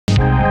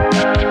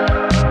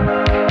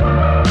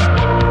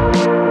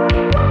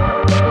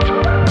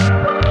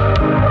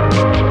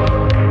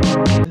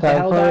the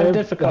Helldive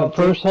difficulty.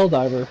 First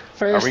Helldiver.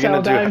 First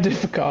Helldive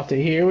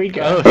difficulty. Here we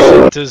go.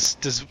 Oh shit!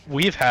 Does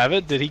Weave have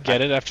it? Did he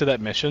get it after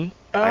that mission?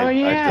 Oh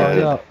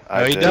yeah.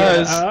 He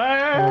does.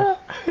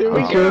 Here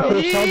we go.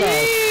 First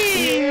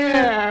Helldive.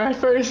 Yeah.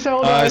 First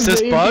Helldive. Is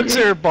this bugs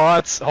or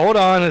bots? Hold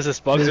on. Is this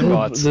bugs or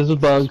bots? This is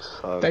bugs.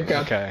 Thank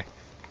God. Okay.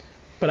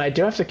 But I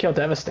do have to kill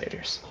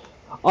Devastators.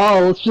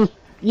 Oh, let's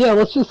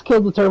just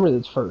kill the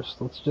Terminids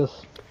first. Let's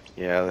just.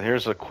 Yeah,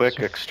 here's a quick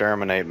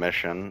exterminate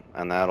mission,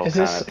 and that'll kind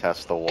of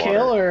test the water.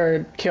 Kill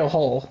or kill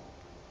whole?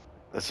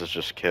 This is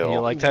just kill. You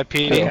like that,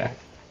 Petey? Okay.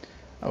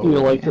 Oh, you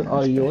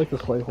like the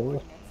slay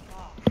hole.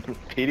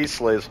 Petey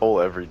slays whole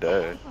every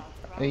day.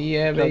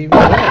 Yeah, baby.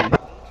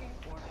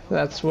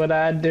 That's what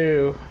I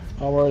do.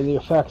 How are the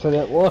effects? I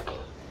didn't look.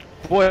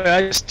 Boy,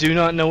 I just do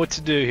not know what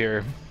to do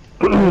here.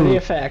 The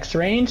effects: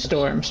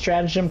 rainstorm,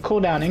 stratagem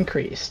cooldown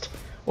increased.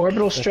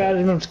 Orbital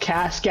stratagems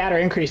scatter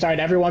increased. Alright,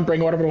 everyone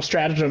bring orbital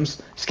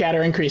stratagems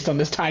scatter increased on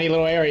this tiny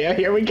little area.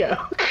 Here we go.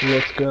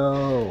 Let's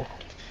go.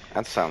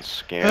 That sounds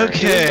scary. Do we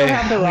Okay. still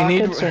have the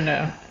rockets or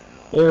no?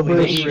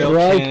 Airburst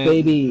strike,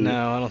 baby.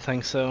 No, I don't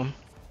think so.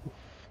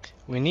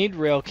 We need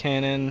rail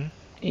cannon.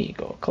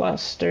 Eagle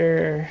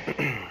cluster.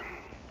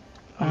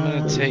 I'm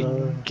gonna take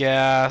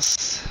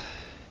gas.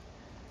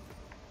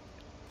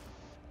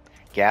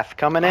 Gaff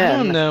coming in. I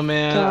don't know,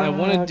 man. I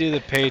want to do the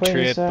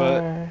Patriot,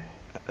 Quasar.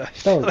 but I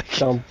feel like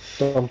Don't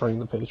bring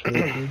the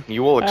Patriot.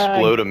 You will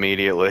explode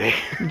immediately.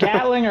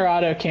 Gatling or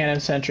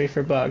autocannon sentry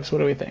for bugs? What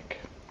do we think?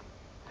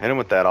 Hit him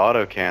with that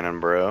autocannon,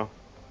 bro.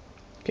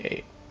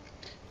 Okay.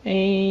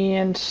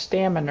 And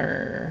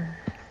stamina.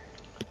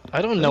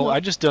 I don't know. I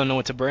just don't know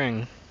what to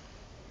bring.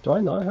 Do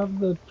I not have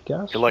the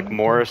gas? You're like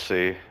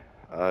Morrissey.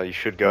 You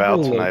should go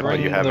out tonight, but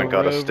you haven't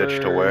got a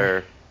stitch to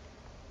wear.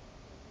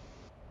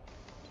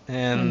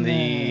 And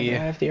I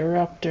have the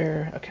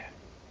eruptor. Okay.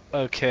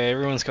 Okay,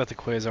 everyone's got the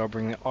Quasar. I'll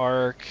bring the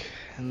Arc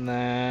and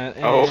that.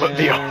 And... Oh,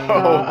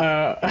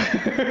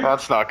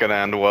 that's not gonna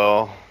end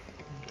well.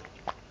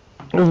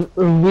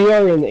 We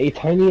are in a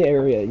tiny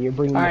area, and you're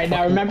bringing. All right,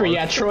 now remember, Arc.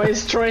 yeah,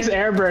 Troy's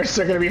airbursts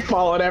are gonna be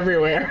followed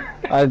everywhere.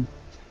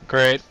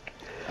 Great.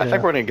 I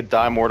think we're gonna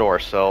die more to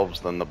ourselves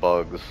than the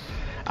bugs.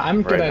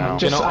 I'm Right gonna now.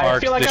 just. Gonna I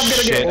arc feel like the I'm gonna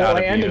shit get out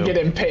of land and you.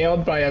 get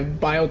impaled by a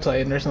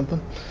biotitan or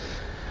something.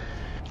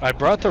 I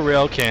brought the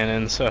rail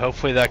cannon, so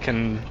hopefully that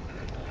can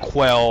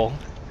quell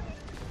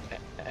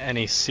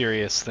any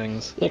serious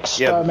things.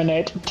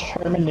 Exterminate,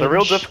 terminate. The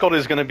real difficulty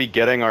is gonna be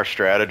getting our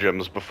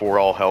stratagems before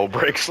all hell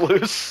breaks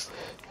loose.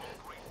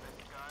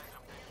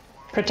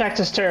 Protect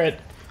his turret.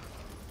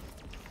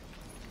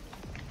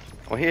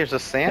 Well, here's a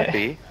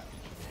Sampy.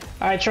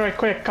 Alright, Troy,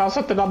 quick, call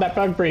something on that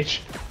bug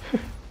breach.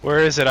 Where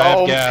is it? I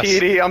have gas.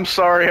 Petey, I'm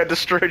sorry I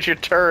destroyed your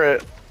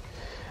turret.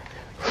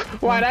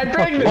 Why'd I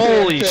bring the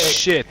Holy damn thing?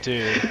 shit,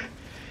 dude.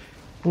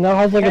 Now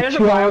has like Hey, a there's a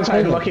 2-hour biotitan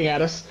timer. looking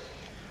at us.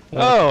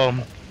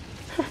 Oh.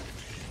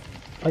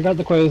 I got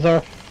the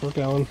Quasar. We're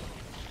going.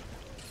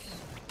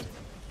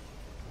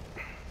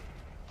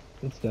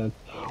 It's dead.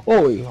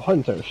 Oh,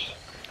 hunters.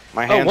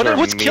 My hands are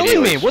what's killing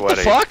me? immediately What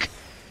the sweaty. fuck?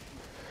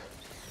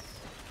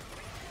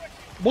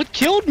 What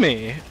killed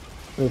me?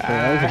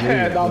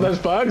 All those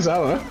bugs, I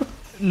don't know.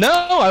 No,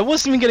 I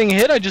wasn't even getting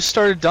hit. I just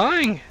started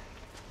dying.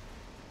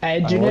 I I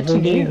do not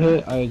wasn't getting see.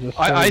 hit. I just.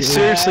 I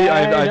seriously, I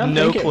I had don't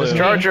no think it was clue. me.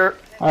 Charger.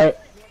 Alright.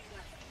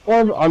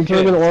 I'm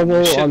turning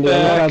orbital Shit on the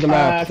other side of the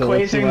map. So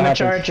let's see Quasing what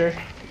the happens.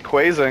 charger.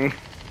 Quasing.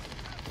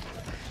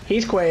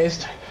 He's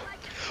quased.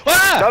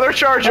 Ah! Another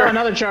charger. Oh,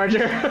 another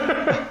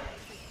charger.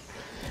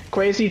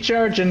 Quasi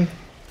charging.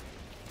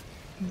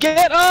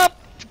 Get up!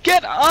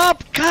 Get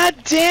up! God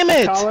damn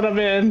it! Calling him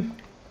in.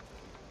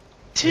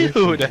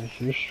 Dude,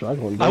 You're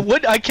struggling.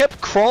 Dude. I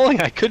kept crawling.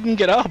 I couldn't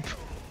get up.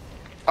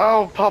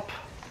 Oh, pup.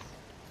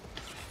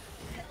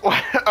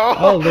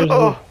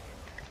 Oh,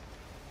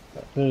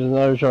 there's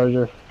another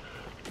charger.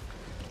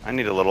 I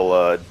need a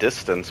little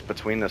distance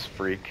between this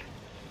freak.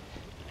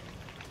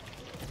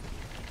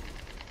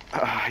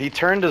 He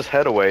turned his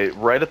head away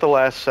right at the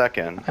last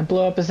second. I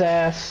blew up his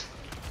ass.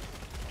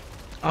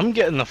 I'm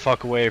getting the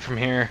fuck away from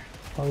here.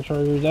 One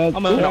charger dead.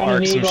 I'm gonna Don't arc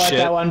need some like shit.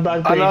 that one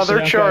bug breach. Another so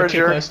don't go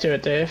charger. Too close to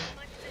it, Dave.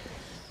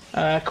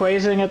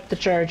 Quasing at the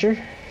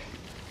charger.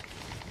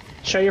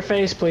 Show your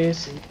face,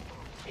 please.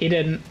 He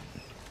didn't.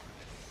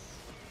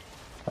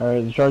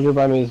 Alright, the charger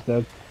by me is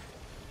dead.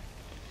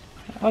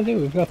 Oh,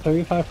 dude, we've got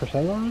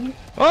 35% already?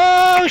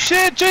 Oh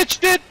shit! Shit!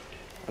 Shit!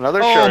 Another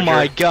Oh charger.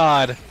 my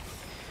god!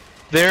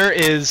 There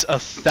is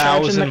Charging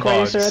the 1,000 quasar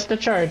bugs. at the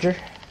charger.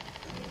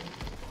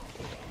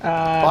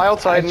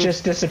 Biotitan. It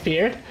just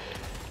disappeared.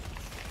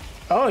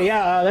 Oh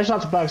yeah, there's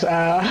lots of bugs.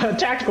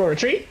 Tactical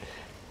retreat.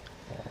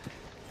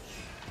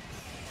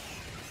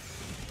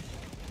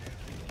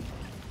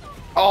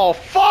 Oh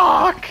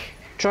fuck!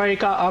 Troy,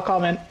 I'll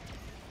call him in.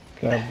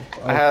 Okay,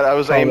 I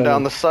was aimed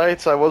down the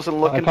sights. I wasn't I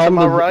looking caught to him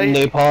my with right.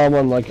 napalm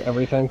on like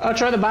everything. Oh,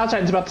 Troy, the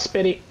biotitan's about to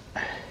spitty.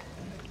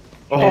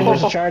 And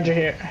there's a charger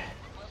here.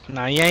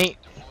 Nah, you ain't.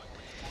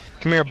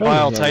 Come here, Charger's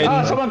Bile dead. Oh,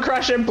 Titan. someone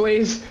crush him,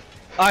 please.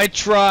 I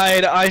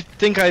tried. I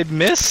think I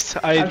missed.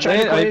 I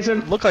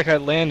looked like I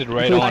landed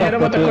right I hit on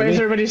him with the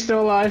quasar, but he's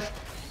still alive.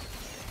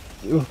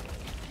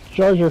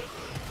 Charger.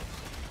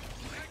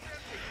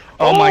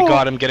 Oh my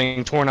god, I'm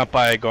getting torn up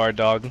by a guard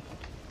dog.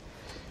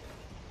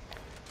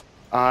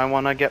 I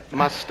wanna get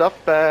my stuff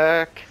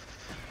back.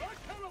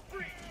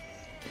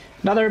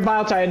 Another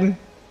Bile Titan.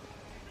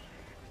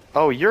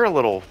 Oh, you're a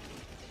little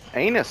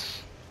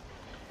anus.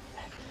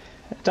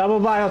 Double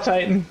Bile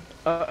Titan.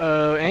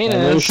 Uh-oh, And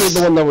anus. shoot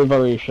the one that we've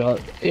already shot.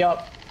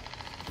 Yep.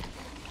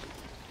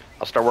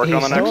 I'll start working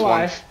on the He's next still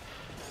alive.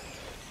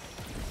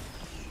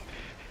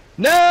 one.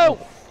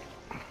 No!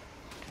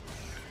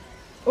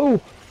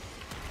 Oh!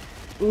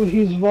 Ooh,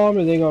 he's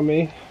vomiting on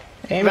me.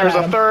 Aim There's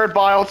at a him. third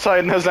Bile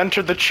Titan has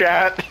entered the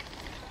chat.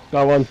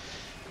 Got one.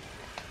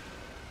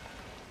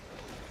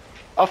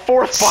 A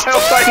fourth Bile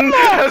Titan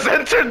has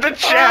entered the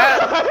chat.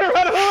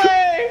 Run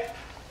away!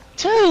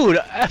 Dude,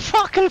 I'm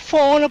fucking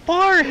falling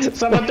apart.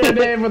 Someone throw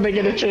Dave when they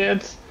get a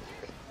chance.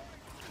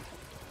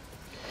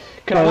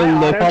 Can I They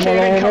let auto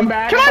cannon come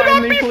back Can I not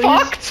finally, be please?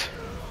 fucked?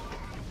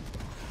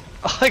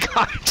 Like,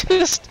 I'm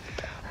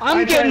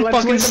Alright, getting let's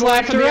fucking leave the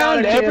life slapped of the around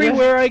auto cannon.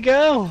 everywhere I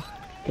go.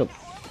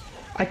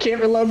 I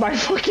can't reload my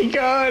fucking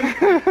gun.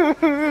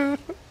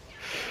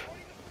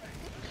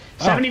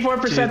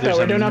 74% though,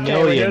 we're doing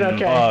okay, we're doing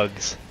okay.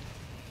 Bugs.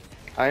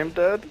 I am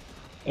dead.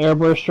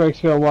 Airburst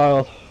strikes go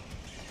wild.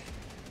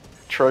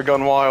 Troy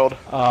gone wild.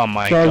 Oh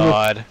my Charger.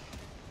 god.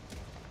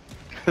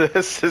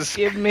 This is.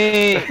 Give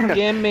me,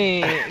 give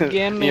me,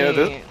 give me. You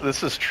know,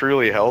 this is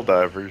truly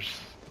Helldivers.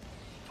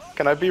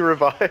 Can I be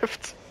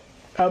revived?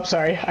 Oh,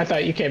 sorry, I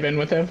thought you came in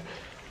with him.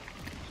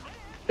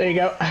 There you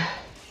go.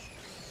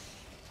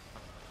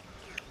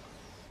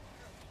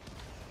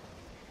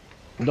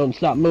 Don't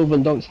stop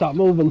moving, don't stop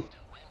moving.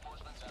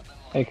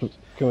 Hey, can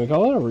we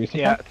call it a resupply?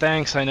 Yeah,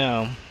 thanks, I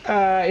know.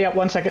 Yeah,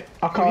 1 second.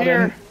 I'll call it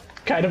Here. in.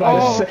 Kind of.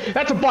 Oh.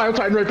 That's a Bile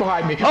Titan right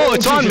behind me. Oh,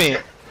 it's on me.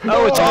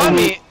 Oh, it's on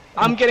me.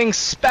 I'm getting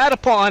spat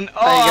upon. Oh.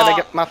 I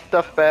gotta get my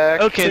stuff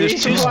back. Okay,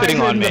 there's two spitting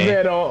on me.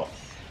 Middle.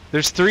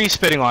 There's 3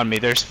 spitting on me.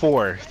 There's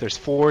 4. There's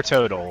 4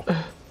 total.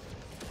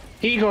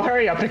 Eagle,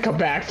 hurry up and come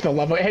back for the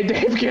love of. Hey,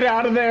 Dave, get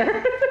out of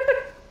there.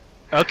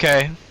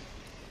 Okay.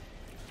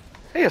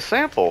 Hey, a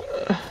sample.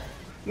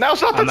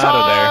 Now's not the I'm out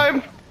of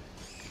there. time.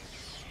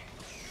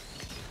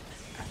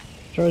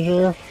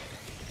 Treasure.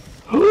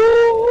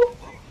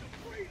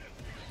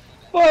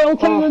 I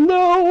don't even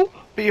know.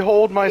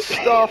 Behold my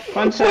stuff.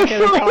 1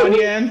 second, I'm calling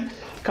you in.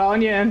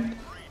 Calling you in.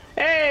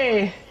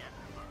 Hey.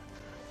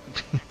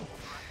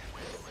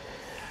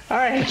 All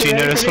right. Did you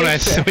notice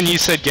when you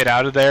said get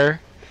out of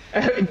there?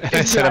 And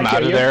I said I'm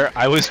out of there.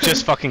 I was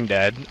just fucking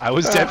dead. I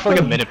was dead for like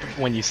a minute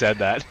when you said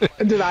that.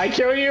 Did I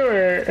kill you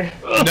or?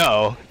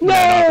 No, not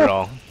at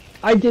all.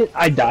 I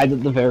died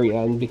at the very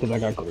end because I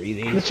got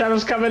greedy. The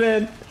shadow's coming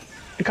in.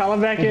 Call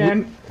him back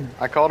in.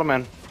 I called him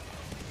in.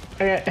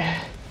 Okay.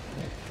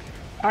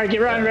 All right,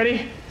 get running.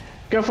 Ready?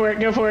 Go for it.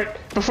 Go for it.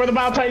 Before the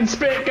Bile Titan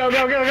spit. Go,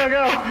 go, go, go,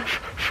 go.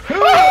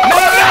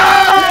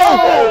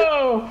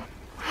 No!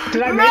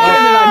 Did I make it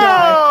or did I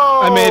die?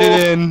 I made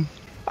it in.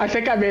 I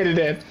think I made it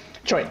in.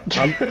 Troy.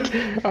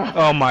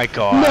 Oh my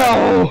god.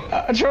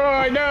 No!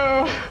 Troy,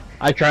 no!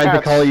 I tried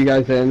to call you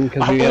guys in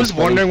because I was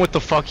wondering what the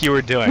fuck you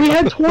were doing. We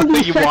had 20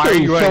 seconds. Why are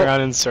you running so-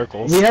 around in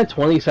circles? We had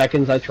 20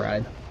 seconds, I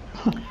tried.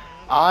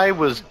 I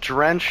was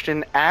drenched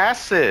in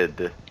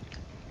acid.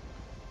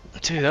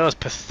 Dude, that was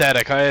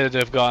pathetic. I had to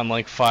have gotten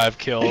like 5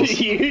 kills.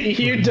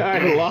 you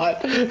died a lot.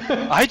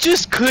 I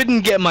just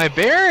couldn't get my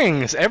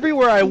bearings.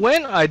 Everywhere I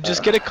went, I'd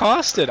just get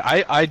accosted.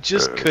 I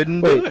just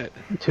couldn't do it.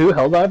 2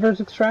 Helldivers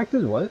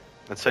extracted? What?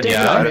 It said Damn, you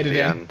I died made at it the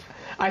in. end.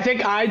 I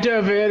think I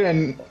dove in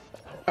and.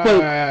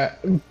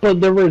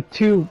 But there were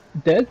 2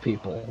 dead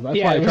people. That's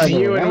Yeah, why I it tried was to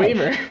you and revive.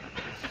 Weaver.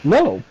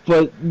 No,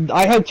 but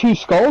I had 2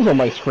 skulls on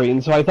my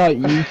screen, so I thought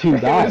you 2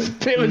 died.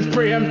 It was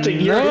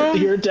preempting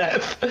your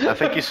death. I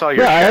think you saw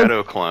your Yeah,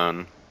 shadow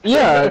clone.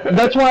 Yeah,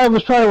 that's why I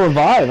was trying to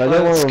revive. I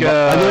didn't want to.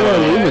 I didn't want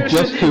to leave with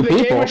just 2 The game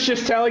people. was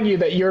just telling you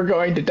that you're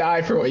going to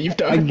die for what you've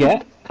done.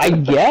 I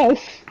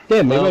guess.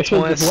 Damn, maybe I should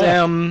have just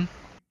left.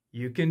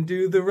 You can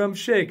do the rump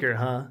shaker,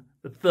 huh?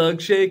 The thug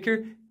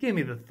shaker? Give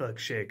me the thug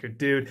shaker,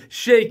 dude.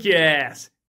 Shake your ass.